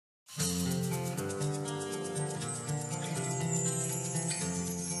Hello,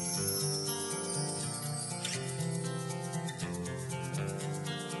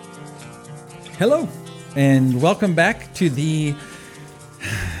 and welcome back to the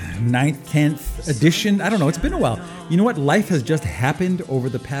 9th, 10th edition. I don't know, it's been a while. You know what? Life has just happened over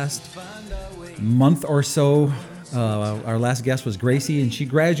the past month or so. Our last guest was Gracie, and she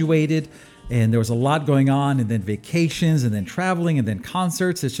graduated, and there was a lot going on, and then vacations, and then traveling, and then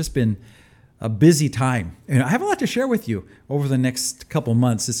concerts. It's just been a busy time. And I have a lot to share with you over the next couple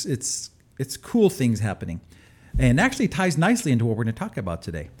months. It's cool things happening. And actually ties nicely into what we're going to talk about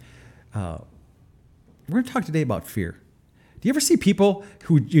today. We're going to talk today about fear. Do you ever see people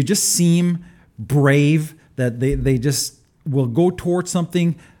who you just seem brave, that they just will go towards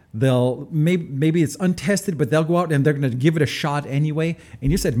something? They'll maybe it's untested, but they'll go out and they're going to give it a shot anyway. And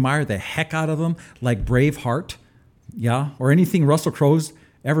you just admire the heck out of them, like Braveheart, yeah, or anything Russell Crowe's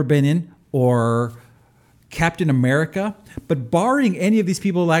ever been in, or Captain America. But barring any of these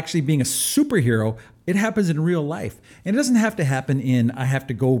people actually being a superhero, it happens in real life. And it doesn't have to happen in, I have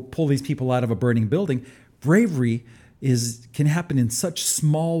to go pull these people out of a burning building. Bravery can happen in such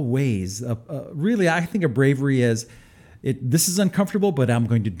small ways. Really, I think of bravery as, this is uncomfortable, but I'm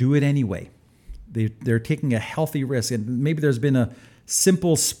going to do it anyway. They're taking a healthy risk. And maybe there's been a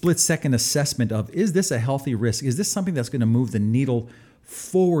simple split-second assessment of, is this a healthy risk? Is this something that's going to move the needle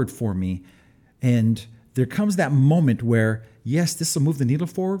forward for me? And there comes that moment where, yes, this will move the needle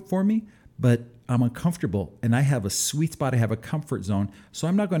forward for me, but I'm uncomfortable and I have a sweet spot. I have a comfort zone. So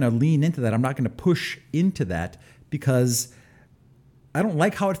I'm not going to lean into that. I'm not going to push into that because I don't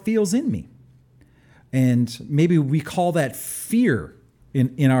like how it feels in me. And maybe we call that fear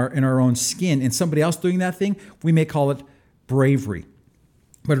in our own skin, and somebody else doing that thing, we may call it bravery.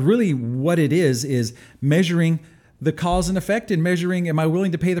 But really what it is measuring the cause and effect, and measuring, am I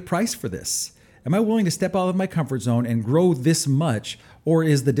willing to pay the price for this? Am I willing to step out of my comfort zone and grow this much? Or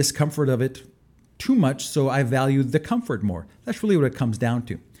is the discomfort of it too much, so I value the comfort more? That's really what it comes down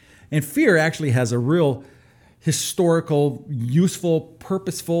to. And fear actually has a real historical, useful,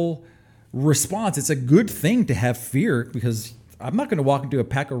 purposeful response. It's a good thing to have fear, because I'm not going to walk into a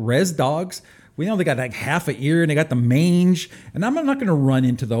pack of res dogs. We know they got like half an ear and they got the mange, and I'm not going to run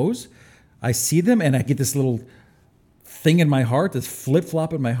into those. I see them and I get this little thing in my heart, this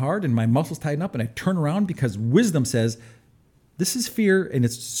flip-flop in my heart, and my muscles tighten up, and I turn around because wisdom says, this is fear and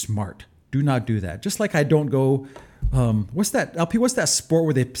it's smart. Do not do that. Just like I don't go, what's that sport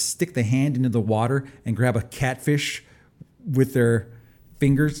where they stick the hand into the water and grab a catfish with their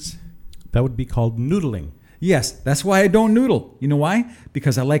fingers? That would be called noodling. Yes, that's why I don't noodle. You know why?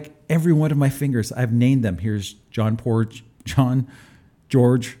 Because I like every one of my fingers. I've named them. Here's John,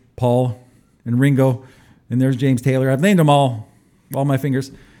 George, Paul, and Ringo. And there's James Taylor. I've named them all my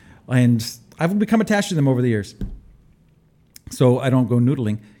fingers. And I've become attached to them over the years. So I don't go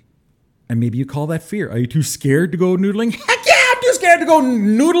noodling. And maybe you call that fear. Are you too scared to go noodling? Heck yeah, I'm too scared to go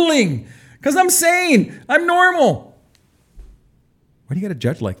noodling. Because I'm sane. I'm normal. Why do you got to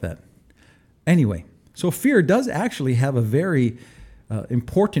judge like that? Anyway, so fear does actually have a very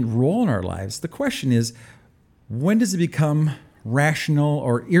important role in our lives. The question is, when does it become rational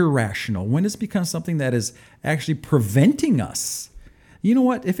or irrational? When does it become something that is actually preventing us? You know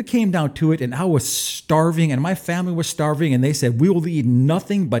what? If it came down to it and I was starving and my family was starving and they said, we will eat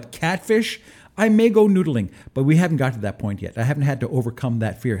nothing but catfish, I may go noodling. But we haven't got to that point yet. I haven't had to overcome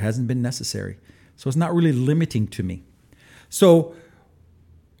that fear. It hasn't been necessary. So it's not really limiting to me. So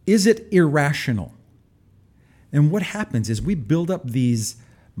is it irrational? And what happens is we build up these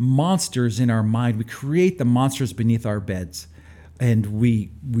monsters in our mind. We create the monsters beneath our beds, and we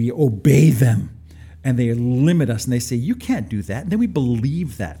obey them. And they limit us, and they say, you can't do that. And then we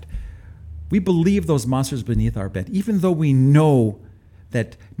believe that. We believe those monsters beneath our bed, even though we know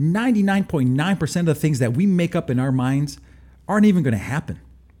that 99.9% of the things that we make up in our minds aren't even going to happen.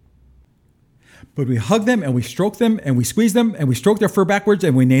 But we hug them, and we stroke them, and we squeeze them, and we stroke their fur backwards,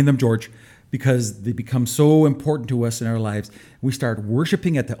 and we name them George, because they become so important to us in our lives. We start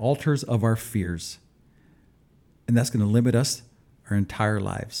worshiping at the altars of our fears. And that's going to limit us our entire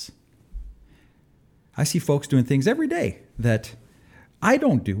lives. I see folks doing things every day that I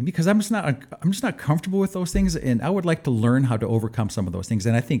don't do because I'm just not comfortable with those things, and I would like to learn how to overcome some of those things.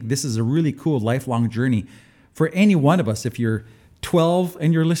 And I think this is a really cool lifelong journey for any one of us, if you're 12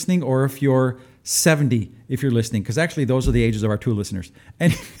 and you're listening, or if you're 70 if you're listening, because actually those are the ages of our two listeners.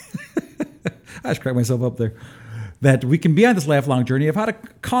 And I just cracked myself up there. That we can be on this lifelong journey of how to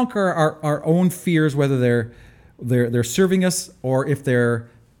conquer our own fears, whether they're serving us or if there's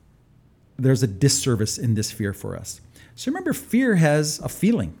a disservice in this fear for us. So remember, fear has a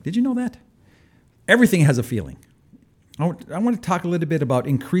feeling. Did you know that? Everything has a feeling. I want to talk a little bit about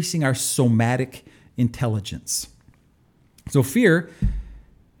increasing our somatic intelligence. So fear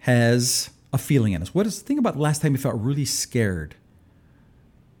has a feeling in us. Think about the last time you felt really scared.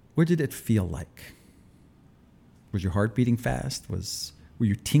 What did it feel like? Was your heart beating fast? Were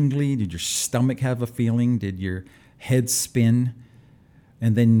you tingly? Did your stomach have a feeling? Did your head spin?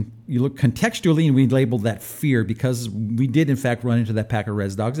 And then you look contextually, and we labeled that fear because we did, in fact, run into that pack of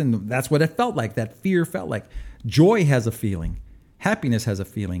res dogs, and that's what it felt like. That fear felt like. Joy has a feeling. Happiness has a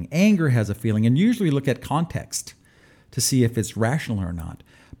feeling. Anger has a feeling. And usually look at context to see if it's rational or not.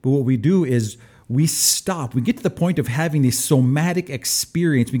 But what we do is we stop. We get to the point of having this somatic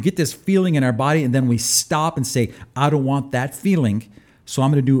experience. We get this feeling in our body, and then we stop and say, I don't want that feeling, so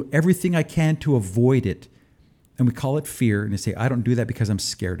I'm going to do everything I can to avoid it. And we call it fear, and they say, I don't do that because I'm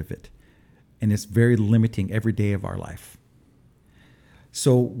scared of it. And it's very limiting every day of our life.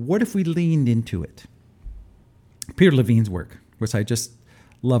 So what if we leaned into it? Peter Levine's work, which I just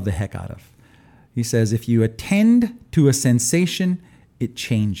love the heck out of. He says, if you attend to a sensation, it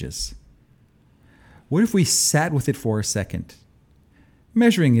changes. What if we sat with it for a second?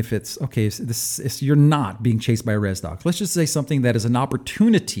 Measuring if it's, okay, you're not being chased by a res dog. Let's just say something that is an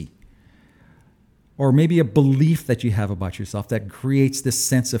opportunity, or maybe a belief that you have about yourself that creates this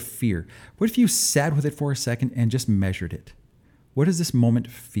sense of fear. What if you sat with it for a second and just measured it? What does this moment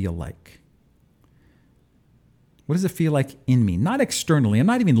feel like? What does it feel like in me? Not externally. I'm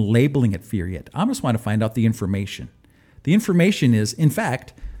not even labeling it fear yet. I just want to find out the information. The information is, in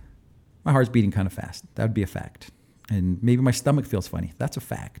fact, my heart's beating kind of fast. That would be a fact. And maybe my stomach feels funny. That's a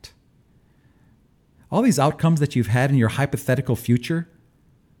fact. All these outcomes that you've had in your hypothetical future,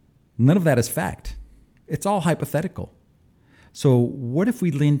 none of that is fact. It's all hypothetical. So what if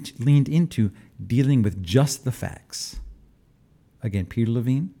we leaned into dealing with just the facts? Again, Peter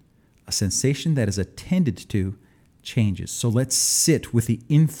Levine, a sensation that is attended to changes. So let's sit with the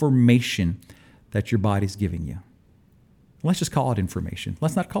information that your body's giving you. Let's just call it information.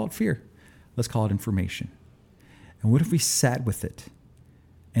 Let's not call it fear. Let's call it information. And what if we sat with it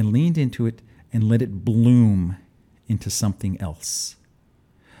and leaned into it and let it bloom into something else?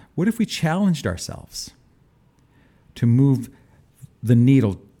 What if we challenged ourselves to move the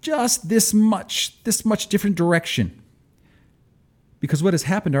needle just this much different direction? Because what has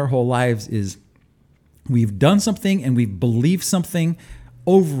happened our whole lives is we've done something and we've believed something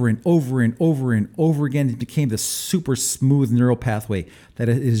over and over and over and over again. It became this super smooth neural pathway that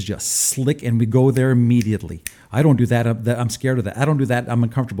it is just slick, and we go there immediately. I don't do that. I'm scared of that. I don't do that. I'm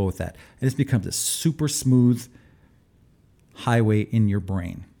uncomfortable with that. And it's become this super smooth highway in your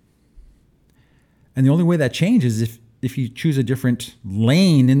brain. And the only way that changes is if you choose a different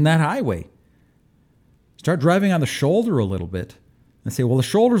lane in that highway. Start driving on the shoulder a little bit and say, well, the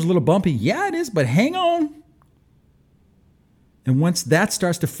shoulder's a little bumpy. Yeah, it is, but hang on. And once that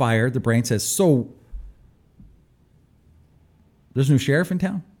starts to fire, the brain says, so there's a new sheriff in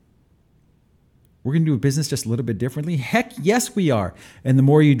town? We're going to do business just a little bit differently? Heck, yes, we are. And the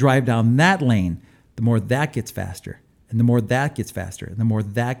more you drive down that lane, the more that gets faster. And the more that gets faster. And the more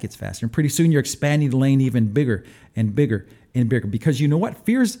that gets faster. And pretty soon you're expanding the lane even bigger and bigger and bigger. Because you know what?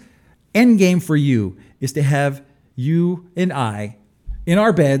 Fear's end game for you is to have you and I in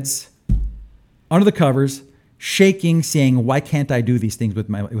our beds, under the covers, shaking, saying, why can't I do these things with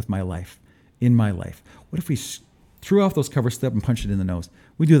my life, in my life? What if we threw off those covers, stood up, and punched it in the nose?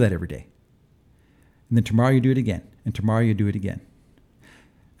 We do that every day. And then tomorrow you do it again. And tomorrow you do it again.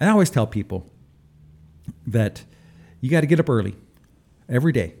 And I always tell people that you got to get up early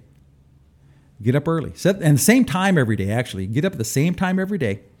every day. Get up early. And the same time every day, actually. Get up at the same time every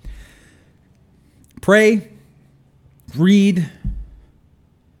day. Pray, read,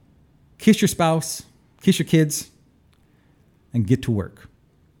 kiss your spouse, kiss your kids, and get to work.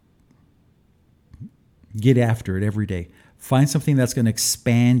 Get after it every day. Find something that's going to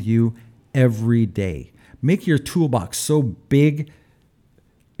expand you every day. Make your toolbox so big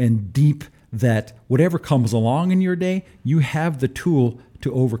and deep that whatever comes along in your day, you have the tool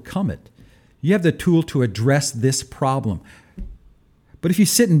to overcome it. You have the tool to address this problem. But if you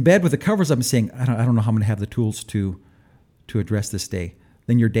sit in bed with the covers up and saying, I don't know how I'm going to have the tools to address this day,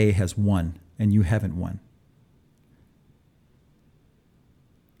 then your day has won and you haven't won.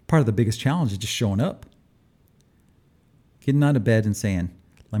 Part of the biggest challenge is just showing up. Getting out of bed and saying,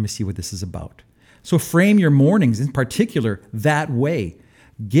 let me see what this is about. So frame your mornings in particular that way.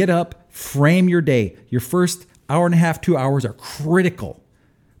 Get up, frame your day. Your first hour and a half, 2 hours are critical.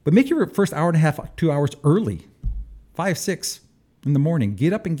 But make your first hour and a half, 2 hours early. 5, 6 in the morning.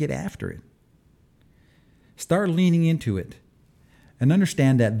 Get up and get after it. Start leaning into it and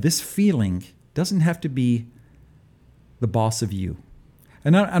understand that this feeling doesn't have to be the boss of you.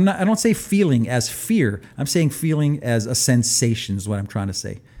 And I don't say feeling as fear. I'm saying feeling as a sensation is what I'm trying to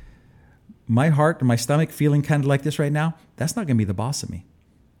say. My heart and my stomach feeling kind of like this right now, that's not going to be the boss of me.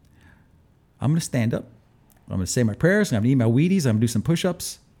 I'm going to stand up. I'm going to say my prayers. I'm going to eat my Wheaties. I'm going to do some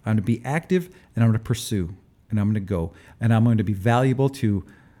push-ups. I'm going to be active, and I'm going to pursue, and I'm going to go. And I'm going to be valuable to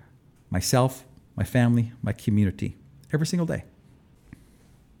myself, my family, my community every single day.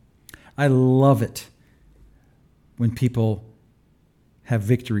 I love it when people have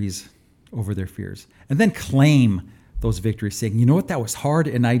victories over their fears and then claim those victories, saying, you know what, that was hard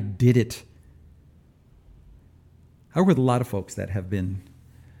and I did it. I work with a lot of folks that have been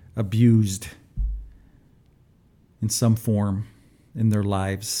abused in some form in their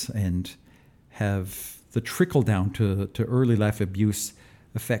lives and have the trickle down to early life abuse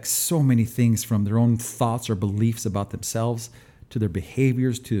affects so many things, from their own thoughts or beliefs about themselves to their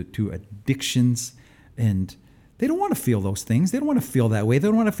behaviors to addictions. And they don't want to feel those things. They don't want to feel that way. They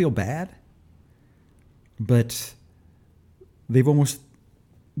don't want to feel bad. But they've almost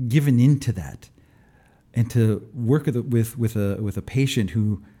given into that. And to work with a patient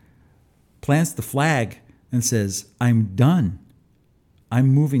who plants the flag and says, I'm done. I'm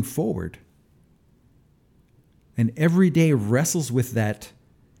moving forward. And every day wrestles with that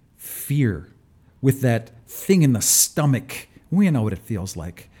fear, with that thing in the stomach. We know what it feels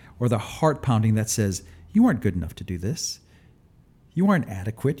like. Or the heart pounding that says, you aren't good enough to do this. You aren't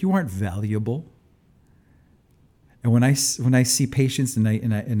adequate. You aren't valuable. And when I see patients and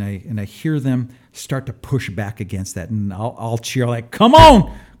I hear them start to push back against that, and I'll cheer like, come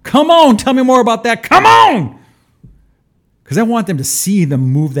on, tell me more about that, come on! Because I want them to see them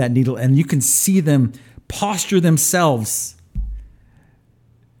move that needle, and you can see them posture themselves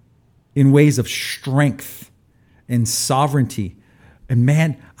in ways of strength and sovereignty. And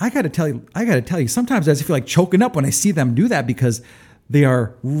man, I got to tell you, sometimes I just feel like choking up when I see them do that, because they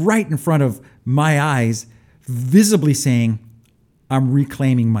are right in front of my eyes, visibly saying, I'm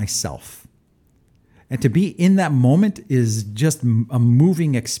reclaiming myself. And to be in that moment is just a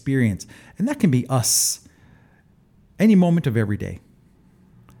moving experience. And that can be us. Any moment of every day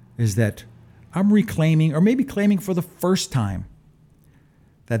is that I'm reclaiming, or maybe claiming for the first time,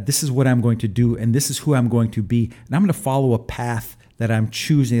 that this is what I'm going to do and this is who I'm going to be. And I'm going to follow a path that I'm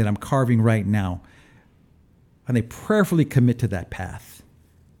choosing, that I'm carving right now. And they prayerfully commit to that path.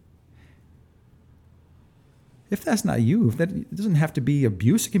 If that's not you, if that, it doesn't have to be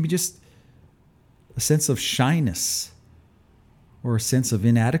abuse, it can be just a sense of shyness or a sense of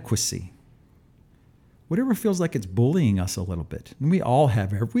inadequacy. Whatever feels like it's bullying us a little bit. And we all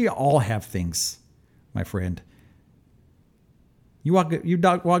have things, my friend. You walk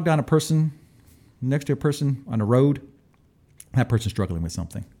down a person, next to a person on a road, that person's struggling with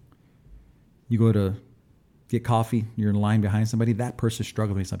something. You go to get coffee, you're in line behind somebody, that person's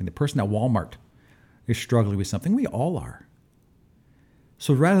struggling with something. The person at Walmart is struggling with something. We all are.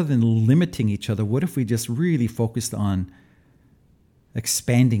 So rather than limiting each other, what if we just really focused on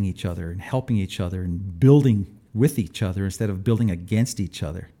expanding each other and helping each other and building with each other instead of building against each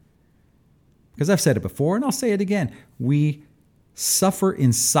other? Because I've said it before and I'll say it again. We suffer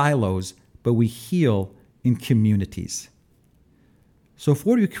in silos, but we heal in communities. So if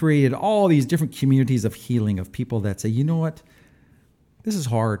we created all these different communities of healing, of people that say, you know what, this is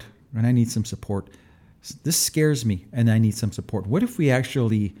hard and I need some support. This scares me and I need some support. What if we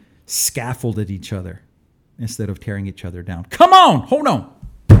actually scaffolded each other instead of tearing each other down? Come on, hold on.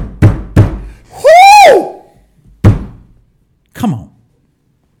 Woo! Come on.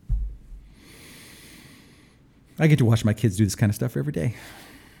 I get to watch my kids do this kind of stuff every day.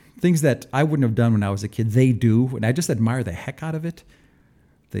 Things that I wouldn't have done when I was a kid, they do, and I just admire the heck out of it.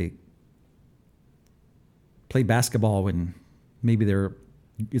 They play basketball when maybe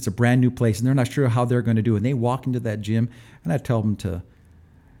it's a brand new place and they're not sure how they're going to do it. And they walk into that gym and I tell them to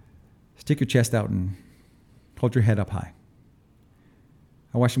stick your chest out and hold your head up high.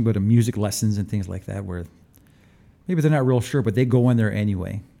 I watch them go to music lessons and things like that where maybe they're not real sure, but they go in there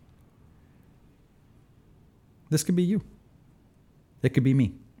anyway. This could be you. It could be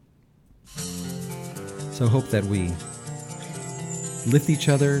me. So I hope that we lift each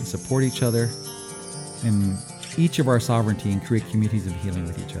other and support each other in each of our sovereignty and create communities of healing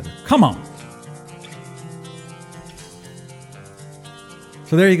with each other. Come on.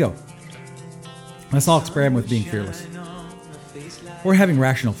 So there you go. Let's all experiment with being fearless. Or having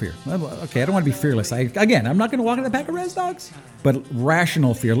rational fear. Okay, I don't want to be fearless. I'm not going to walk in the pack of res dogs. But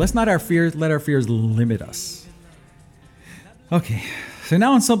rational fear. Let's not let our fears limit us. Okay, so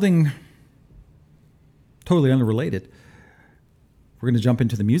now on something totally unrelated, we're going to jump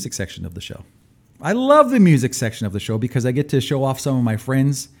into the music section of the show. I love the music section of the show because I get to show off some of my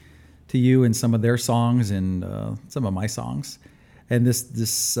friends to you and some of their songs and some of my songs. And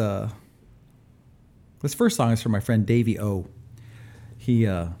this first song is from my friend Davey O. He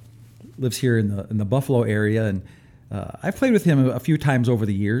lives here in the Buffalo area, and I've played with him a few times over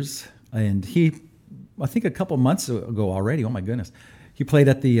the years. And I think a couple months ago already, oh my goodness, he played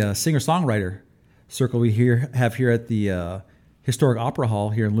at the singer-songwriter circle we have here at the Historic Opera Hall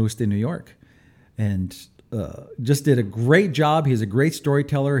here in Lewiston, New York. And just did a great job. He's a great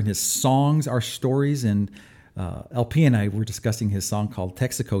storyteller, and his songs are stories. And LP and I were discussing his song called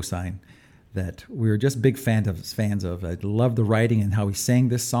Texaco Sign that we were just big fans of. I love the writing and how he sang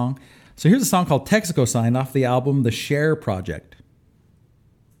this song. So here's a song called Texaco Sign off the album The Cher Project.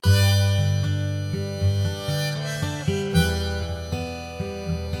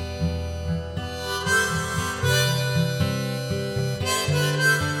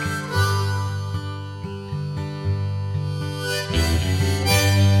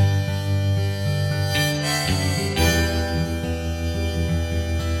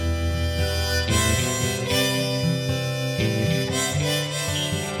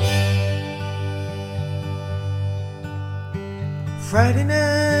 Friday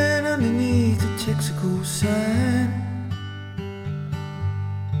night underneath the Texaco sign,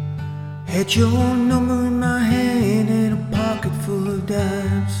 had your number in my hand and a pocket full of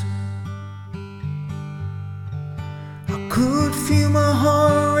dimes. I could feel my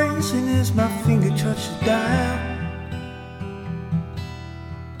heart racing as my finger touched the dial.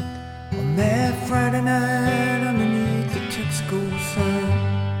 On that Friday night underneath the Texaco sign,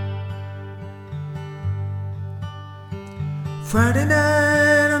 Friday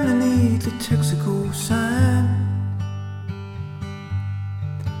night underneath the Texaco sign,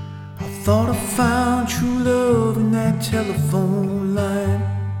 I thought I found true love in that telephone line.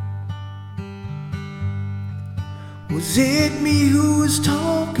 Was it me who was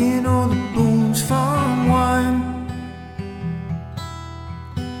talking or the Boone's Farm wine?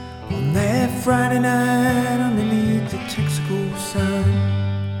 On that Friday night underneath the Texaco sign,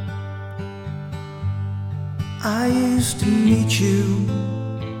 I used to meet you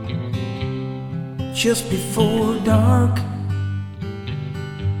just before dark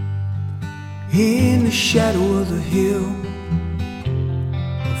in the shadow of the hill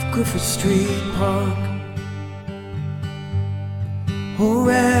of Griffith Street Park, or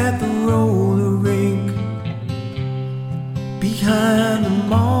at the roller rink behind the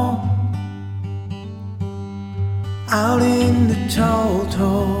mall, out in the tall,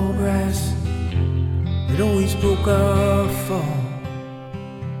 tall grass that always broke our fall.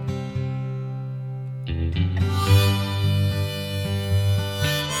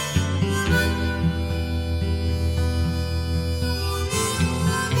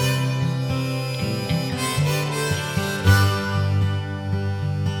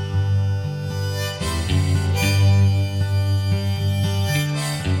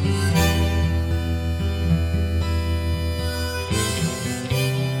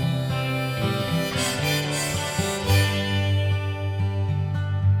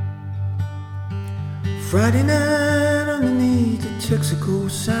 Friday night underneath the Texaco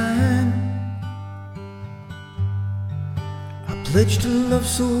sign, I pledged a love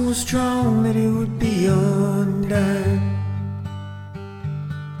so strong that it would be undying.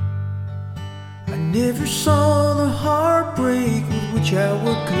 I never saw the heartbreak with which I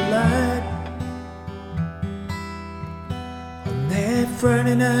would collide. On that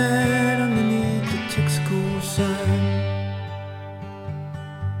Friday night underneath the Texaco sign,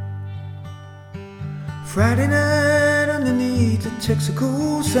 Friday night underneath the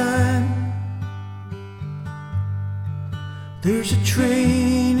Texaco sign, there's a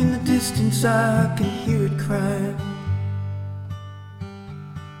train in the distance, I can hear it crying.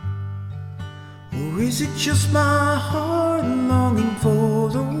 Or is it just my heart longing for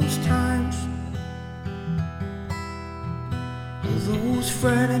those times, or those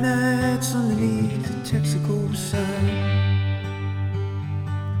Friday nights underneath the Texaco sign?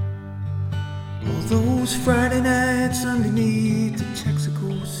 All those Friday nights underneath the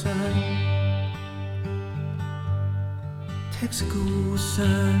Texaco sign, Texaco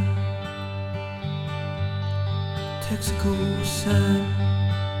sign, Texaco sign,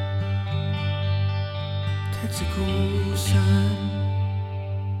 Texaco sign.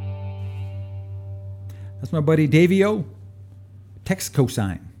 That's my buddy Davey O. Texaco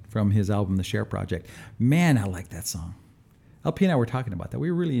Sign from his album The Cher Project. Man, I like that song. LP and I were talking about that. We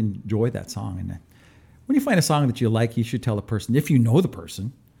really enjoy that song. And when you find a song that you like, you should tell the person, if you know the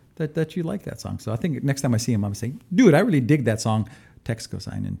person, that you like that song. So I think next time I see him, I'm saying, dude, I really dig that song. Text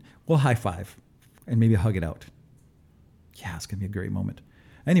Cosine, and we'll high five and maybe hug it out. Yeah, it's going to be a great moment.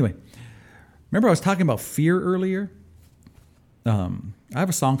 Anyway, remember I was talking about fear earlier? I have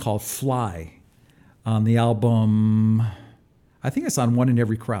a song called Fly on the album, I think it's on One in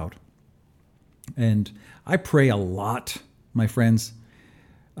Every Crowd. And I pray a lot, my friends.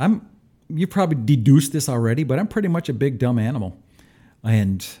 You probably deduced this already, but I'm pretty much a big dumb animal.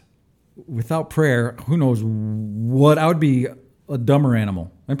 And without prayer, who knows what, I would be a dumber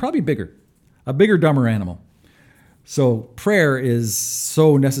animal, and probably a bigger, dumber animal. So prayer is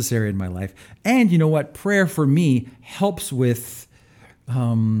so necessary in my life. And you know what? Prayer for me helps with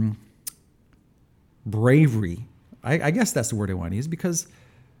bravery. I guess that's the word I want to use, because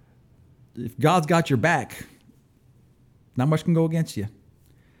if God's got your back, not much can go against you.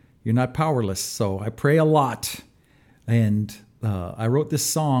 You're not powerless. So I pray a lot. And I wrote this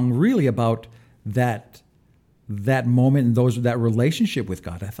song really about that moment and that relationship with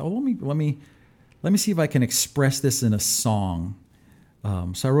God. I thought, well, let me see if I can express this in a song.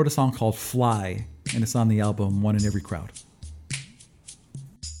 So I wrote a song called Fly, and it's on the album One in Every Crowd.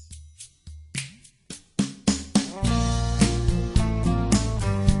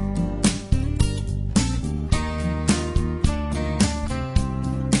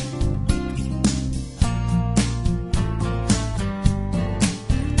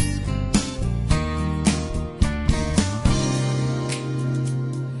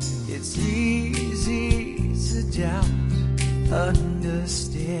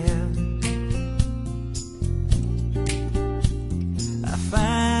 Understand, I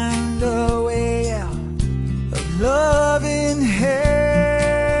find a way out of loving hands.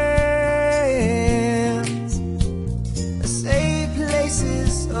 A safe place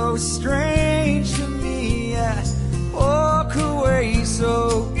is so strange to me. I walk away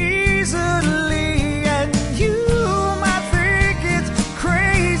so easily, and you might think it's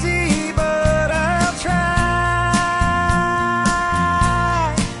crazy, but I'll try.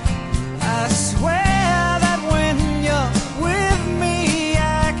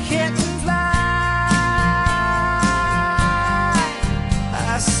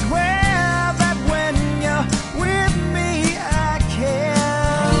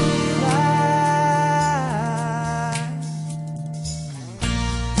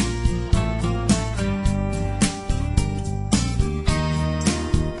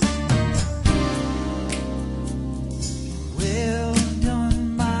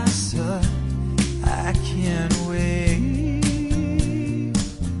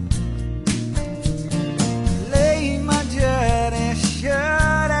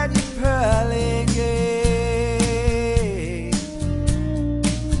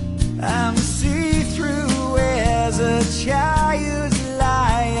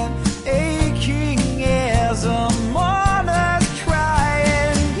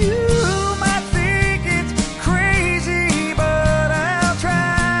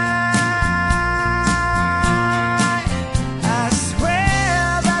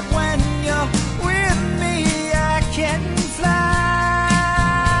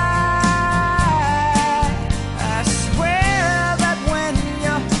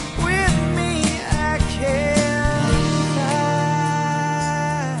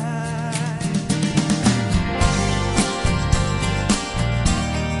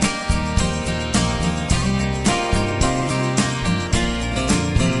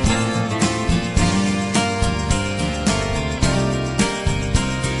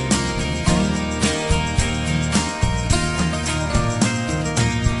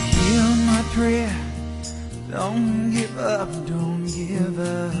 Don't give up, don't give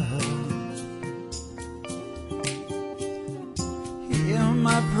up. Hear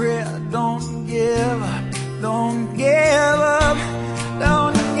my prayer, don't give up, don't give up,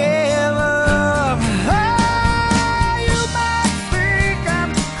 don't give up. Oh, you might think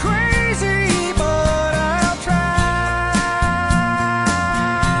I'm crazy, but I'll try.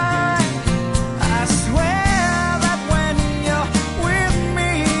 I swear that when you're with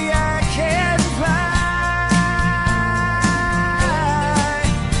me, I can fly.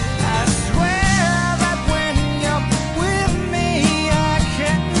 I swear that when you're with me, I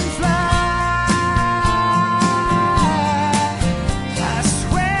can fly.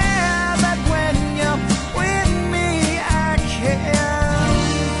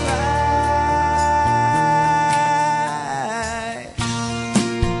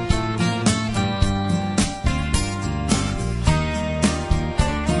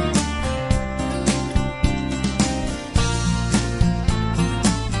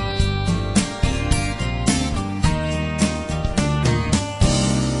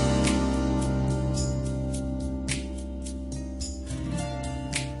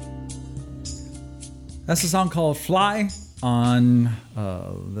 That's a song called Fly on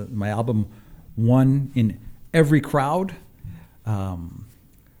my album One in Every Crowd. And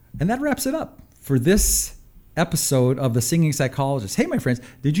that wraps it up for this episode of The Singing Psychologist. Hey, my friends,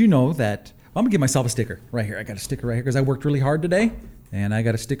 did you know that... I'm going to give myself a sticker right here. I got a sticker right here because I worked really hard today. And I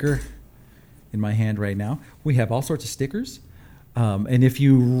got a sticker in my hand right now. We have all sorts of stickers. And if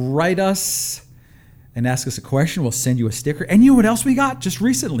you write us and ask us a question, we'll send you a sticker. And you know what else we got just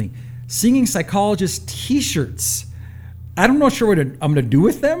recently? Singing Psychologist t-shirts. I don't know sure what I'm going to do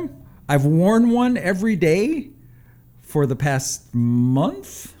with them. I've worn one every day for the past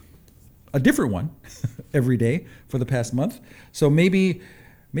month. A different one every day for the past month. So maybe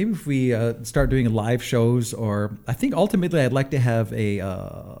if we start doing live shows, or I think ultimately I'd like to have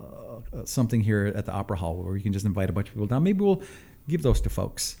something here at the Opera Hall where you can just invite a bunch of people down. Maybe we'll give those to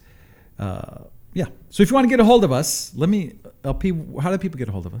folks. Yeah. So if you want to get a hold of us, LP, how do people get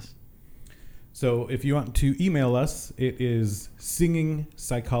a hold of us? So if you want to email us, it is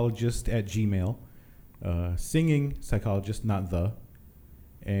singingpsychologist@gmail. Singing psychologist, not the.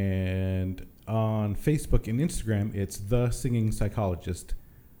 And on Facebook and Instagram, it's The Singing Psychologist.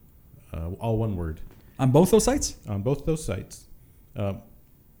 All one word. On both those sites? On both those sites.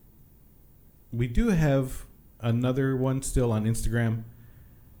 We do have another one still on Instagram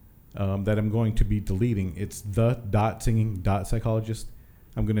that I'm going to be deleting. It's the.singing.psychologist.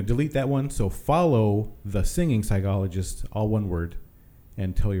 I'm going to delete that one, so follow The Singing Psychologist, all one word,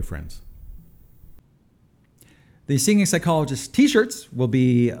 and tell your friends. The Singing Psychologist t-shirts will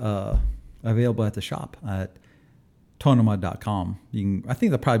be available at the shop at tonoma.com. I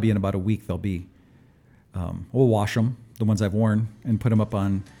think they'll probably be in about a week. They'll be, we'll wash them, the ones I've worn, and put them up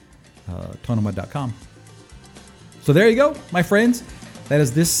on tonoma.com. So there you go, my friends. That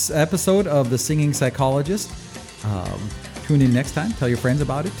is this episode of The Singing Psychologist. Tune in next time. Tell your friends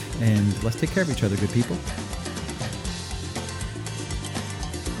about it. And let's take care of each other, good people.